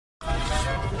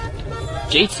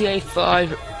GTA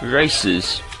 5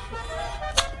 races.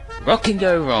 What can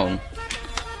go wrong?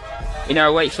 You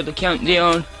know, wait for the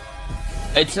countdown.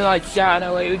 It's lights out,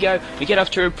 away we go. We get off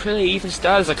to a pretty even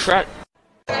start as a crap.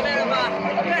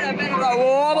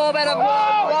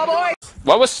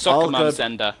 What was SOCCERMUM's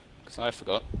Ender? Because I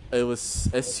forgot. It was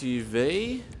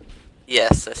SUV?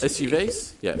 Yes,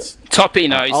 SUVs? Yes. Toppy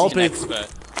knows, he's an expert.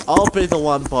 I'll be the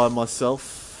one by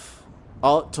myself.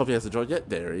 Oh, Toppy hasn't joined yet?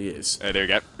 There he is. Oh, there we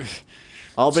go.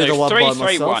 I'll be the one by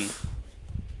myself. 3-3-1.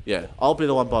 Yeah, I'll be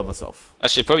the one by myself.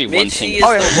 Actually, probably one Mitchie team.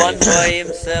 is the one by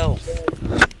himself.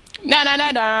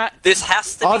 No. This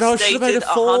has to be stated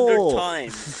 100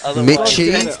 times.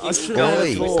 Mitchie,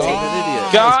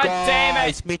 God damn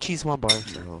it! Mitchie's one by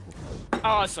himself.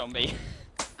 Oh, it's on me.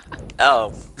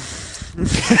 Oh.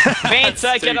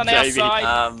 Banter, get on our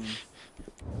side.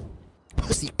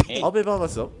 I'll be by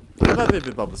myself. I might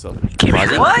be by myself.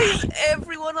 Why is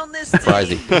everyone on this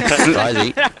team?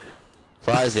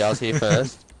 Frizy, I was here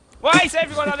first. Why is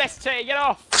everyone on this team? Get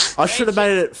off! I should have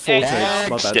made it 14.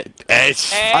 My bad.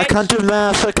 I can't do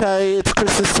math, okay? It's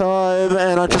Christmas time,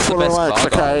 and I just want to watch,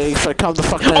 okay? So come the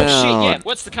fuck down. Oh shit, yeah.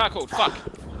 What's the car called? Fuck.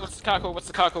 What's the car called? What's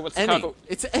the car called? What's the car called?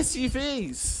 It's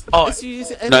SUVs. Oh,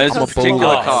 SUVs. no, it's my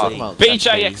particular car.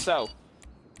 BJXL.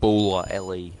 Baller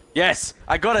LE. Yes,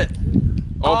 I got it.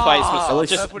 All players must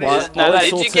just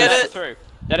Did you get it? Through.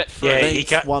 Let it through. Yeah, you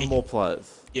can't. One more player.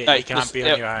 Yeah, No, you can't be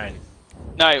on your own.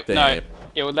 No, Damn.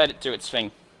 it will let it do its thing.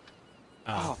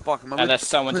 Oh, fuck. Unless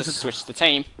someone just switched the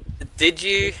team. Did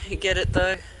you get it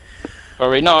though?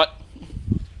 Probably not.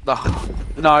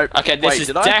 No. Okay, this is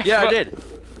definitely. Yeah, I did.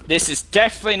 This is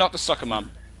definitely not the SOCCERMUM.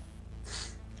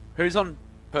 Who's on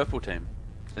purple team?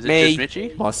 Is it Me. just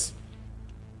Mitchie? Nice.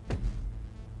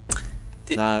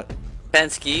 No.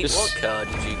 Pansky, This- what car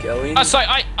did you go in? Oh, sorry,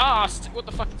 I asked what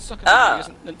the fuck is SOCCERMUM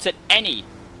isn't. It said any.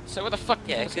 So what the fuck?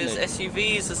 Yeah, because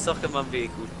SUV is a SOCCERMUM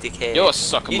vehicle, dickhead. You're a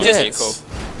SOCCERMUM You just- vehicle.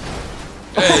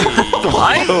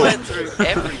 I went through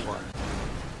everyone.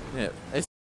 Yeah.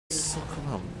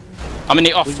 SOCCERMUM. I'm in the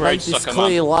We off-road made this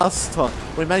clear SOCCERMUM. last time.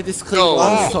 We made this clear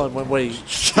last time when we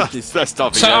did this. That's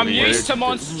not So I'm used to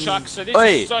monster trucks, so this Oi,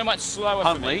 is so much slower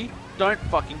for me. Huntley, don't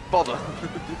fucking bother.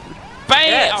 Bang!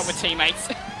 Yes. Oh, we're teammates.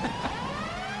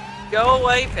 Go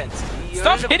away, Pansky. You're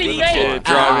Stop in a hitting me! BJ.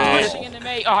 driving. Pushing into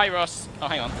me. Oh, hi, Ross. Oh,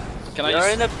 hang on. Can I You're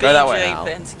just... in a Go that way BJ, now.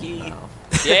 Pansky.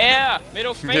 Yeah!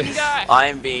 Middle finger! I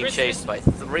am being Christmas- chased by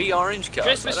 3 orange cars.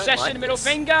 Christmas I don't session, like middle this.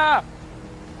 finger! Ah,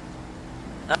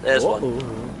 there's one.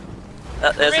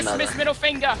 There's Christmas another. middle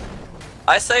finger!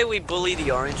 I say we bully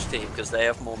the orange team because they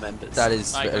have more members. That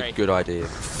is I agree. a good idea.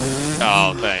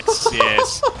 Oh, thanks.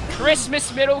 Yes.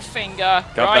 Christmas middle finger!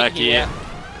 Come right back here.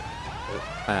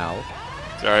 Ow.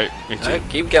 Sorry, No, Mitchie.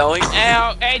 keep going.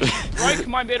 Ow, Edge broke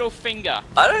my middle finger.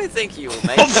 I don't think you will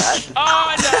make that.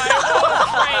 Oh no!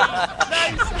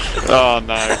 Oh,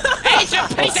 no. Edge, a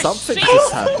piece of Something shit!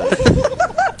 just happened.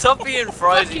 Toppy and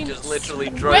Friday Fucking just literally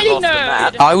drove ready off the nerd.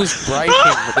 map. I was braking,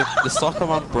 but the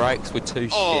SOCCERMUM brakes were too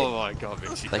shit. Oh, my God,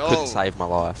 Mitchie. They couldn't save my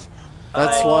life.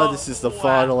 That's why this is the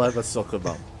final ever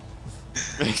SOCCERMUM.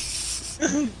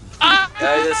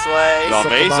 Go this way.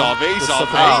 Zombies, zombies,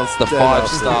 zombies. The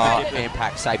 5-star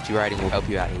impact safety rating will help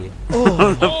you out here.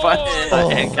 Oh,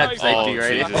 Handicap so safety close.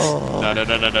 rating. Oh. No,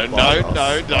 don't. And then,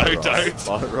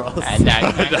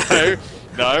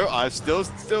 No, I'm still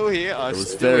here. I'm It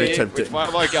was still very here. tempting. Which way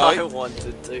am I I going?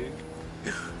 wanted to.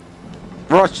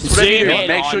 Ross, zoom in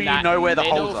make sure on you that know where the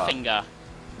middle holes are. finger.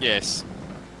 Yes.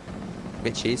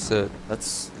 Mitchie, so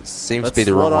That's seems to be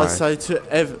the wrong what I way. say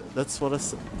to That's what I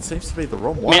say. It seems to be the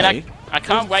wrong Man, way. I can't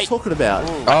What are you wait. talking about?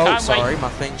 Oh, can't sorry, wait. my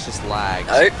thing's just lagged.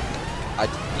 No.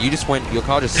 You just went, your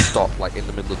car just stopped like in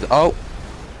the middle of the. Oh, In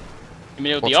the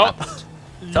middle of what's the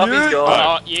happened? Toppy's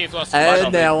gone. Oh, you've lost my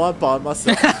And now I'm by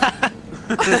myself.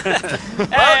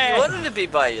 Well, you wanted to be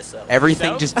by yourself.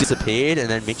 Everything Yourself? just disappeared, and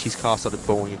then Mitchie's car started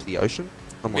falling into the ocean.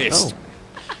 I'm like, Missed.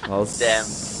 oh. Damn.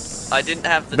 I didn't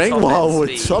have the Meanwhile, top with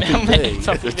end speed. Toppy B.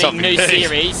 Toppy Toppy new B.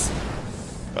 series.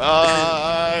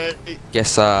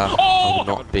 Guess I will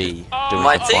not be doing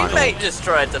My the final. teammate just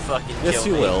tried to fucking Yes, kill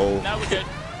you me. will. No, we're good.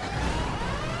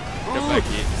 Come back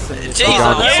here. Jesus, You're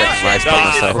on the Yeah. second race by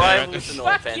yourself. Revolutionary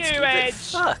Fuck Pansky, you, but Edge.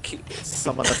 Fuck.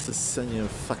 Someone has to send you a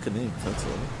fucking ink, that's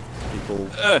all. People.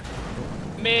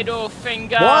 Middle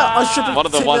finger. Why? I should have One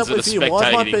of the teamed ones up that are with you. Why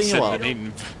am I spectating being sitting allowed?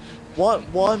 in.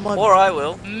 Why am I? Or I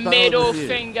will. Middle with you.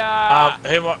 finger.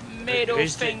 Middle Middle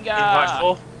finger. Invite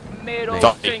for? Middle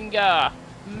Toppy. finger.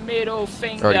 Middle Already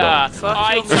finger. got Fuck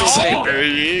I your middle told- finger. Where are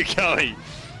you going?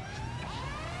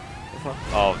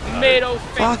 Oh, no. Middle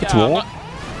Fuck, finger. it's warm.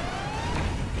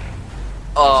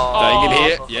 Oh. Staying in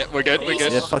here. Yeah, we're good, we're Yeah,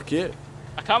 good. fuck you.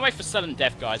 I can't wait for sudden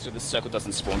death, guys, so the circle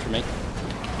doesn't spawn for me.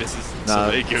 This is No.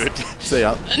 really good. See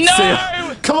ya. No! See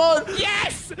ya. Come on!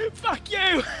 Yes! Fuck you!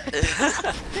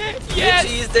 Yes! yes!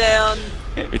 Itchy's down.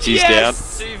 Itchy's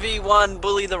Yes! 2v1,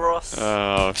 bully the Ross.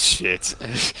 down. Oh shit.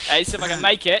 Hey, see if I can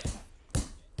make it.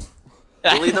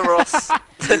 Bully the Ross.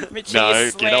 Mitchie No,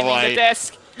 is get slamming away. the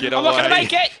desk. Get I'm not gonna away.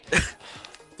 make it!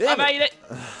 I made it!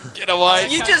 Get away.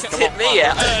 You just hit me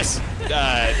out. Yes.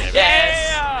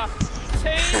 Yeah!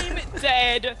 Team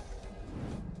dead!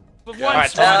 For one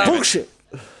Alright, time. Bullshit!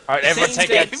 Alright, everyone Team take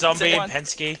team, out Zombie team. and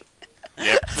Penske.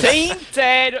 Team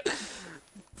dead!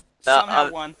 Somehow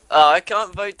I'm- won. Oh, I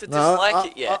can't vote to No,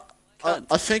 dislike it yet.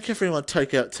 I think everyone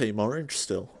take out Team Orange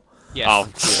still. Yes.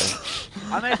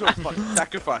 Oh. I may as well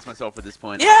sacrifice myself at this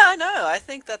point. Yeah, I know. I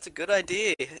think that's a good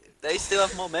idea. They still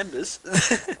have more members.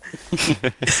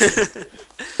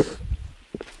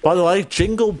 By the way,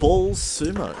 Jingle Balls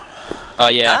Sumo. Oh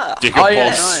yeah. Ah. Jingle Oh, yeah,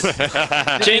 balls.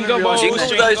 nice. Jingle balls, Jingle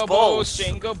jingle those balls, balls.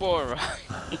 jingle ball.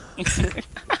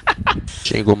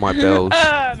 Jingle my bells.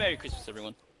 Merry Christmas,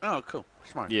 everyone. Oh, cool.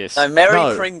 Smart. Yes. No, Merry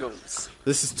No. Pringles.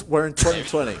 We're in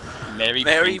 2020. Merry,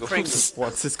 Merry Pringles. Pringles.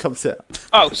 Once this comes out.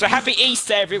 Oh, so happy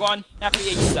Easter, everyone. Happy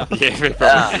Easter. Yeah, we're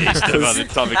probably Easter by the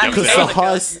time it comes Because Happy the out.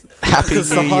 highest, Happy because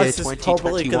the New Year highest is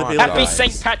probably going to be 2021. like Happy guys.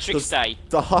 St. Patrick's Day.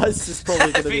 the highest is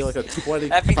probably going to be like a 20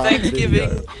 Happy part Thanksgiving. video.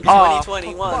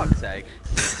 2021. Fuck's sake.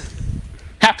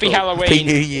 Happy Happy Halloween.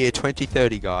 New Year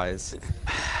 2030, guys.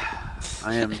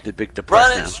 I am the big Run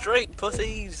depressed it now. straight,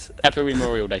 pussies. Happy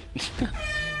Memorial Day.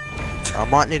 I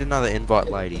might need another invite,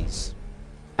 ladies.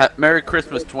 Merry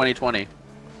Christmas 2020.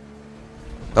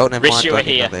 Oh, never Wish mind. you were Don't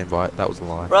need here. another invite. That was a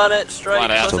lie. Run it straight, Flat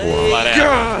out. pussies.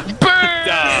 Flat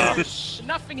out. Boom!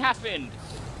 Nothing happened.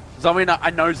 Zombie, I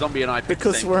know Zombie and I picked the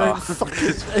Because same we're in car. fucking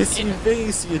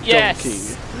SUVs, you Yes.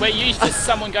 donkey. We're used to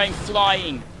someone going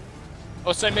flying.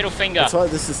 Also, middle finger. That's why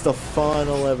this is the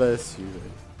final ever SUV.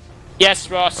 Yes,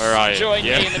 Ross. Where are you? Join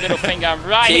Yeah. me in the middle finger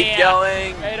right Keep here.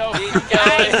 going. Middle Keep finger.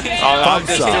 going. I'm Thumbs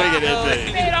just up. doing it in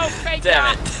me. Middle finger.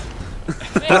 Damn it.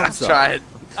 Thumbs up. Try it.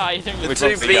 Oh, you think The we're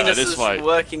two together this way. Venuses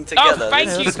working together. Oh, thank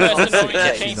This you, is person awesome. orange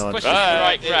Okay. keeps Bye. pushing the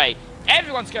right way.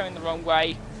 Everyone's going the wrong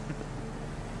way.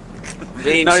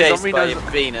 Being No, chased Zombie by knows-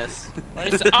 a Venus.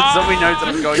 It's, Zombie knows that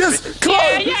I'm going Yes! to Come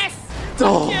Yeah, on! yes!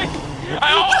 Oh.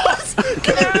 Oh!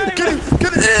 Get him! Get him!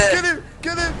 Get him!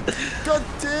 Get him! God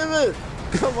damn it!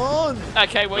 Come on!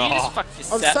 Okay, well, you just fucked I'm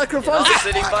yourself. Not sacrificing!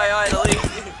 sitting by idly.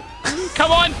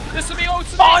 Come on! This will be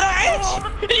ultimate!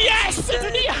 Oh, no! Yes!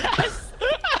 Yes!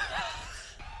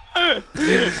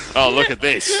 Oh, look at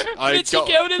this. I Richie got...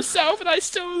 killed himself and I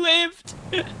still lived!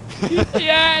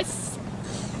 Yes!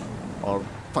 Oh,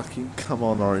 fucking come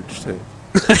on, Orange Team.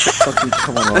 Fucking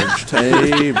come on, Orange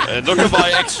Team. Look at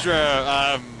my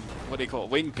extra, what do you call it,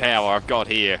 wing power I've got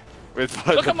here. With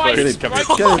Look the at my boost coming.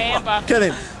 broken Get him! camber. Get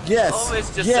him! Yes!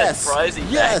 Almost just yes! said Frizzy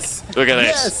back. Yes! Look at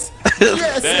this. Yes!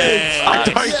 Yes! There. Edge! I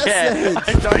don't Yes, care. Edge!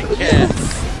 I don't care.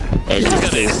 Look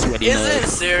at this. Is it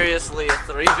seriously a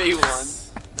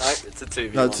 3v1? No, it's a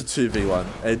 2v1. No, it's a 2v1.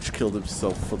 Edge killed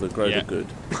himself for the greater Yeah. good.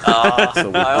 Ah, So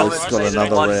we I both almost got said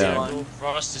another 1v1. round.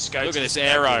 Ross, just go Look to at this the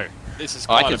arrow. This is I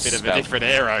quite can a bit of spell. a different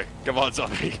arrow. Come on,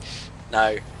 Zombie.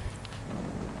 No.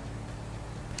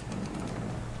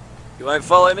 You won't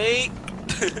follow me?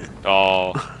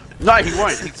 Oh. No, he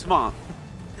won't. He's smart.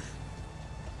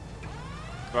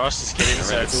 Ross, just get in the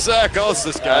circle. Circles,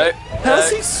 let's No. go. How's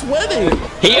he sweating?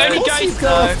 He only Of course goes. he's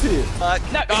going to. Fuck.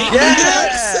 No,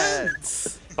 Yes!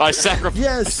 Sense. I sacrificed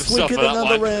Yes, we myself get for that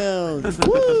another one. round.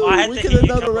 Woo! I had We to get hit you a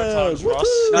another couple of round. times, Ross.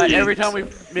 Woohoo! No, every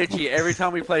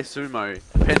time we play sumo,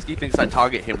 Penske thinks I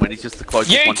target him when he's just the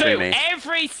closest You one to do. me.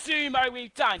 Every sumo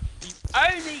we've done, you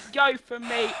only go for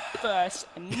me first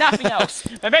and nothing else.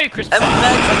 But Merry Christmas.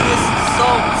 Imagine this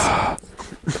salt.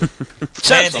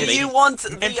 Man, Do you want the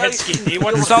and Penske, do you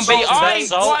want Zombie, salt? I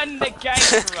Salt? won the game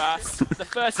for us. The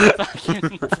first fucking.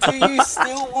 Do you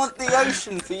still want the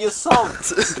ocean for your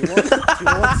salt? Do you want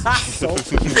some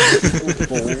salt in your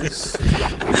balls?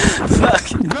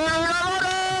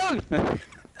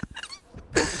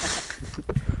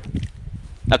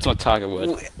 That's my target word.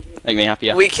 Make me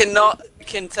happier. We cannot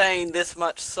contain this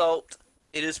much salt.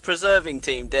 It is preserving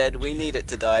Team Dead. We need it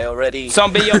to die already.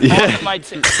 Zombie, you're part of my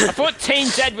team. I thought Team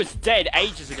Dead was dead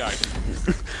ages ago.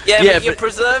 Yeah, Yeah, but you're but-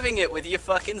 preserving it with your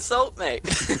fucking salt, mate.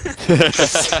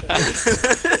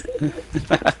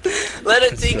 Let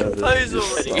it decompose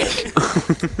already.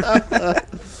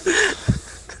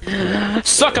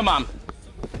 SOCCERMUM.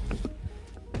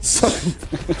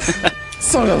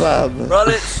 Son of a lamb. Run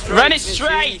it straight. Run it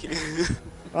straight. Mitchie.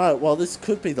 Alright, well, this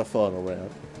could be the final round.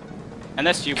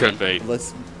 Unless you Could win. be.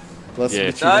 Unless, Unless Yeah.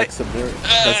 Mitchie No. makes a miracle.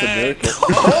 That's a miracle.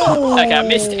 Oh! Okay, I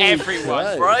missed everyone.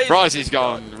 Right. Right. Bryce's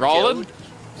gone rolling.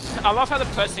 I love how the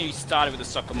person who started with the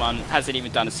soccer mum hasn't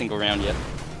even done a single round yet.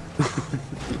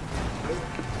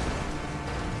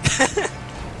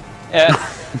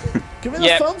 Give me the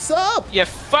Yeah. thumbs up! Yeah,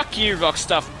 fuck you, rock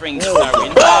stuff brings Oh. no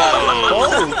win.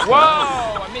 Oh!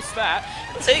 Whoa, I missed that.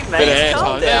 Teammates,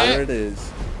 calm down. There it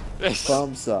is.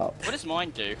 Thumbs up. What does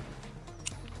mine do?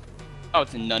 Oh,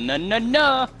 it's a no.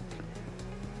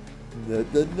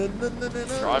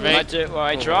 Driving. I do.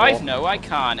 I drive? No, I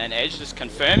can't. And Edge just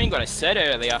confirming what I said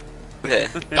earlier. Yeah.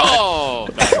 Oh!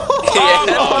 Get out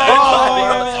of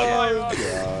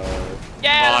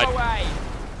the way!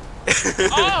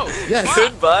 Oh! Yes.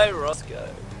 Goodbye, Roscoe.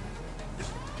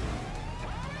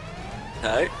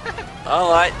 No. I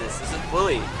like this. This is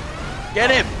bully. Get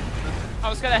him! I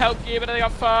was gonna help you, but I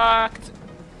got fucked.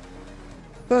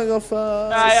 Don't go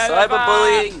far.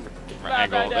 Cyberbullying.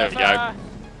 Angle. There we go.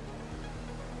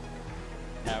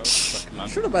 I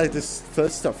should have made this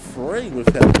first stuff free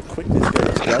with how quick this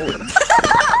game's going.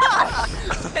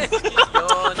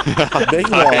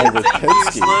 Meanwhile, with Team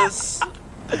Penske. useless.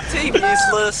 Team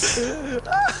useless.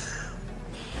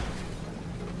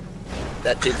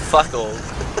 That did fuck all.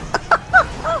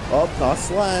 Oh,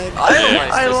 nice lag.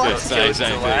 I was like gonna say jokes same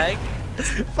to thing. lag.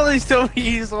 Please tell me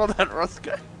you saw that,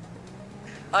 Roscoe.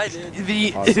 I did.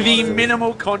 The I saw it.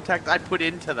 minimal contact I put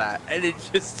into that, and it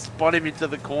just spun him into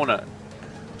the corner.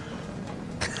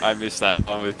 I missed that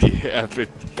one with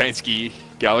Penske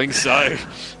going, so...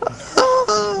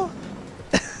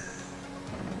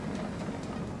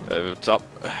 What's up?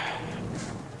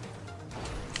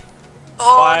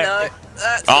 Oh Bye. no.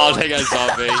 That's Oh, not- there goes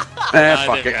Zombie.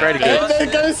 Fuck it, great And good. there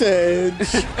goes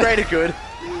Edge. Great good.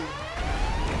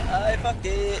 I fucked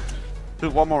it.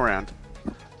 One more round.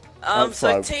 Oh, So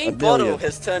sorry, Team a Bottle million.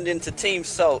 has turned into Team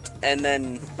Salt, and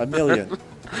then A million.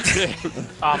 Okay.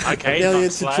 A million not to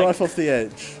slag. drive off the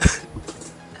edge.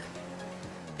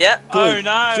 yeah. Oh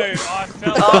no! I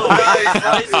fell. Oh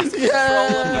no! Rice's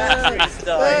Yeah. batteries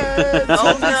died.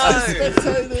 Oh no!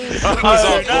 Spectators.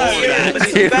 Oh no!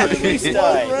 His batteries One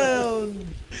died. round.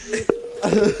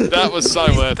 That was so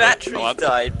His worth it. batteries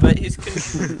died, but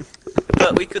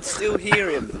but we could still hear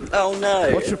him. Oh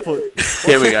no! What you put?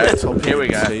 Here we go. Top Here we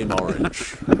go. Team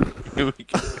Orange. Here we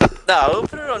go. No, we'll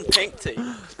put it on Pink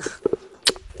Team.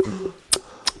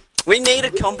 We need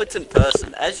a competent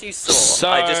person. As you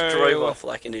saw, I just drove off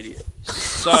like an idiot.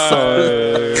 So...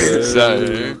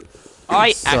 So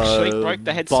I actually broke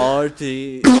the headset.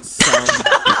 Body some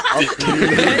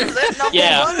That number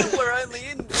Yeah. one, we're only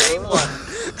in Team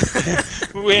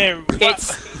 1. We're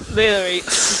It's literally...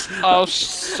 I'll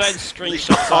send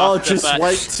screenshots Oh, after, just but-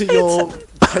 wait till your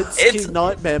Penske It's-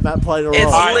 Nightmare map later It's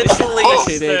on. literally, I'm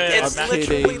kidding. it's I'm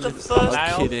literally kidding. the first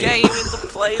I'm kidding. game in the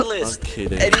playlist. I'm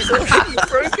kidding. And he's already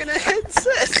broken a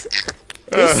headset.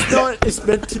 This night is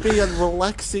meant to be a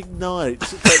relaxing night,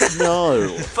 but no.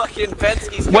 Fucking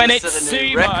Penske's When gonna it's set a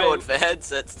new sumo- record for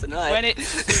headsets tonight. When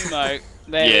it's sumo,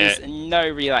 there is no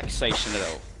relaxation at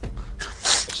all.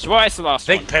 Which is why it's the last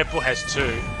I think one. Purple has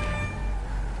 2.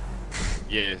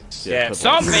 Yes. Yeah. Purple.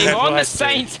 Zombie, we're Purple on the has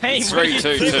same two. team. What are you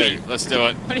 3-2-2. doing? Let's do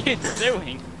it. What are you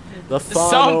doing? The The final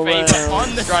zombie, round. but on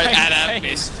the Great, same Adam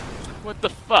team. missed. What the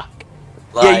fuck?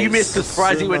 Yeah, you Lies. missed the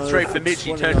surprise. He went straight for Mitch.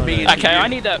 He turned me into Okay, you. I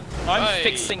need to. I'm Hey.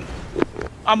 fixing.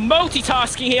 I'm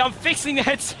multitasking here. I'm fixing the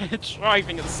headset,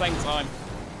 driving at the same time.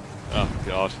 Oh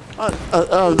god.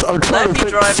 I'm trying Let me to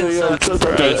drive fix in the, circles.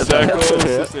 the headset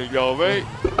here. There you go, mate.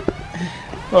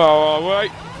 Oh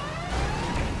wait.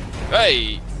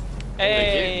 Hey!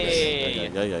 Hey.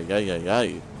 Yeah.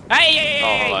 Hey.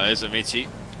 Oh, hello, there's a Mitchie.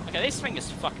 Okay, this thing is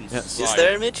fucking Yes. slow. Is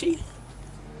there a Mitchie?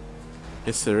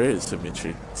 Yes, there is,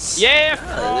 Dimitri. Yeah,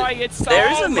 fry. It's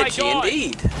There is oh a my Mitchie God.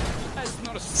 indeed. That's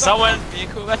not a Someone-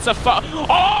 vehicle. That's a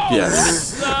Oh.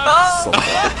 Yes. Oh,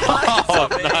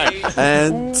 no.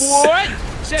 And What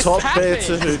just Top happened?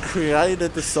 Banter, who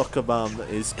created the soccer mum,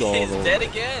 is gone. He's dead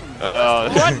again.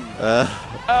 What?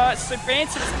 So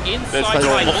Banter's inside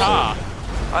like my a- car.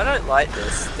 I don't like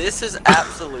this. This is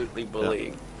absolutely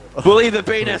bullying. Bully the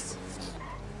penis.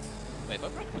 Wait, have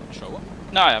I broken the controller?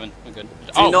 No, I haven't. We're good.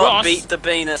 Do not Ross. beat the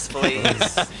penis, please.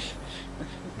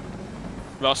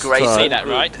 Ross, Great you see side. that,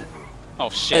 right? Oh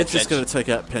shit. Ed's just Edge. going to take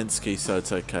out Penske, so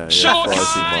it's okay.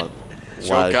 Shortcut!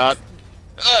 Shortcut.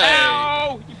 Hey!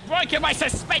 Ow! You broke my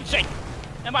suspension!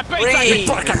 And my boots Please.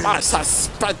 Broken my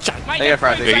suspension! Mate, There you go, that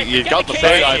Frankie. boots You get got the key.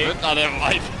 boot open. Oh, never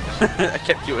mind. I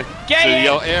kept you in. Get So in!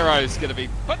 your arrow's gonna be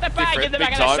Put the bag in different the big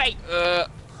back of the time. seat! The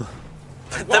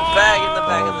bag in the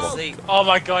back of the seat. Oh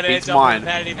my god, It's it's mine.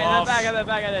 competitive In the off. back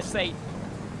of the seat.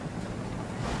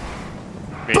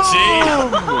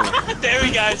 RPG. There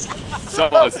he goes.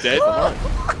 Someone's dead.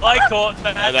 I caught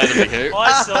that. And that's a big hoop.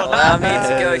 I saw Allow that.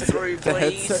 me to go through, The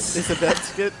headset please. is about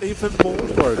to get even more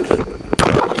broken.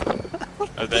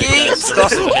 And then goes the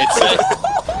rest of the headset.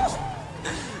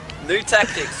 New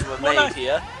tactics were made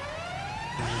here.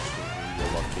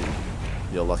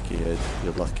 You're lucky, Ed.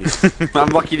 You're lucky. I'm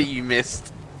lucky that you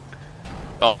missed.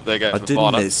 Oh, there goes I the didn't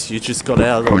fighter. miss. You just got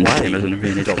out of the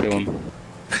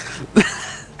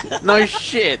way. No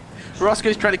shit.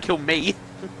 Roscoe's trying to kill me.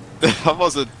 I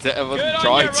wasn't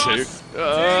trying to. Do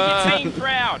your team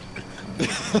proud.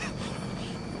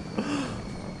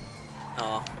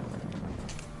 Oh.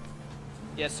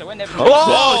 Yeah, so we're never.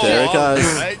 Oh, There it goes.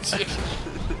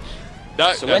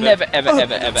 No, So no, we're no. never, ever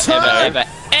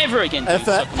again doing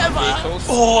Ever, something vehicles.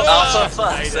 Oh, for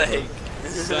fuck's sake.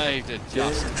 Saved it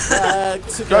just. Back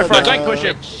together. Go for it, don't push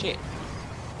it. Shit.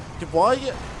 Why are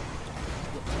you...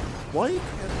 Why are you...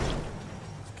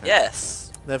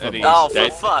 Yes. Never Eddie. mind. Oh, for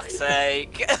Dead. fuck's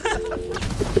sake.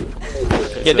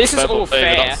 Yeah, this is Purple all team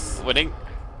fair. Winning.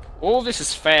 All this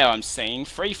is fair, I'm saying.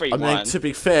 3-3-1. I mean, to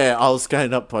be fair, I was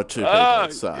going up by 2 people,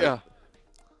 so... Yeah.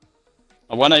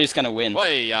 I wonder who's gonna win.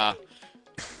 Wait,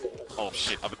 oh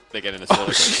shit, I'm gonna get in a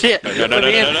circle. Shit. No, no, no, no,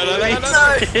 no, no, no, no, no.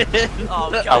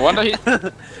 Oh, I God. wonder who.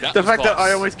 That The was fact that close.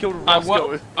 I almost killed I Roscoe.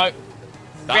 want. That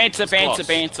Banter, was banter, close.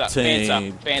 banter,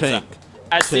 Team banter. pink.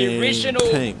 As the Team original,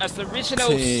 pink. as the original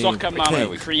Team soccer mum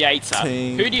pink. creator,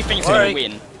 Team who do you think's gonna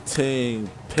win? Team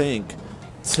Pink.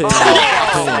 Team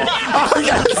That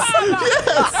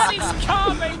is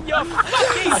karma in your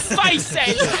fucking face,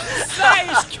 Ed! That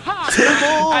is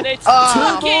karma! And it's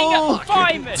fucking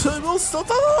famous! Two stop!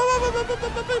 Oh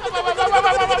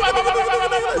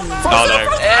no.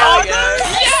 There we go.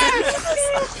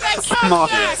 Come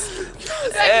back!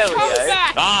 There we go.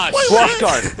 Ah,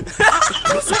 Roscoe.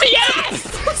 Yes!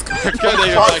 couldn't even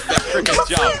make that freaking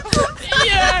jump.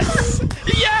 Yes!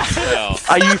 Yes! Hell.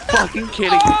 Are you fucking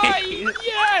kidding Oh, me?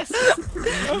 yes!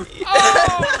 Oh!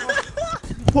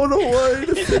 What a way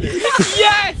to finish!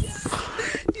 Yes!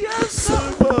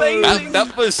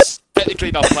 That was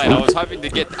technically not planned. I was hoping to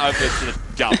get over to the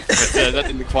jump, but that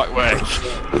didn't quite work.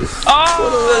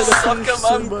 Oh! The soccer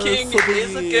mum king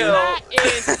is a girl. That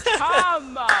is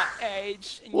karma,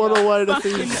 Edge. in What a your way to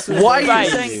fucking finish! Why are you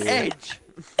face. saying Edge?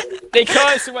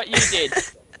 Because of what you did.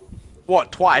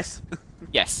 What, twice?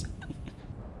 Yes.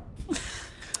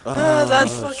 Oh,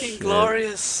 that's fucking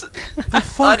glorious. I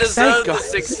Fuck's deserve sake, the guys.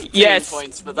 16 Yes.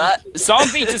 points for that.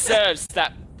 Zombie deserves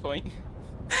that point.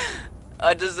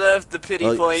 I deserve the pity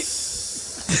point.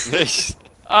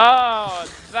 Oh,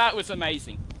 that was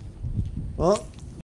amazing. Well,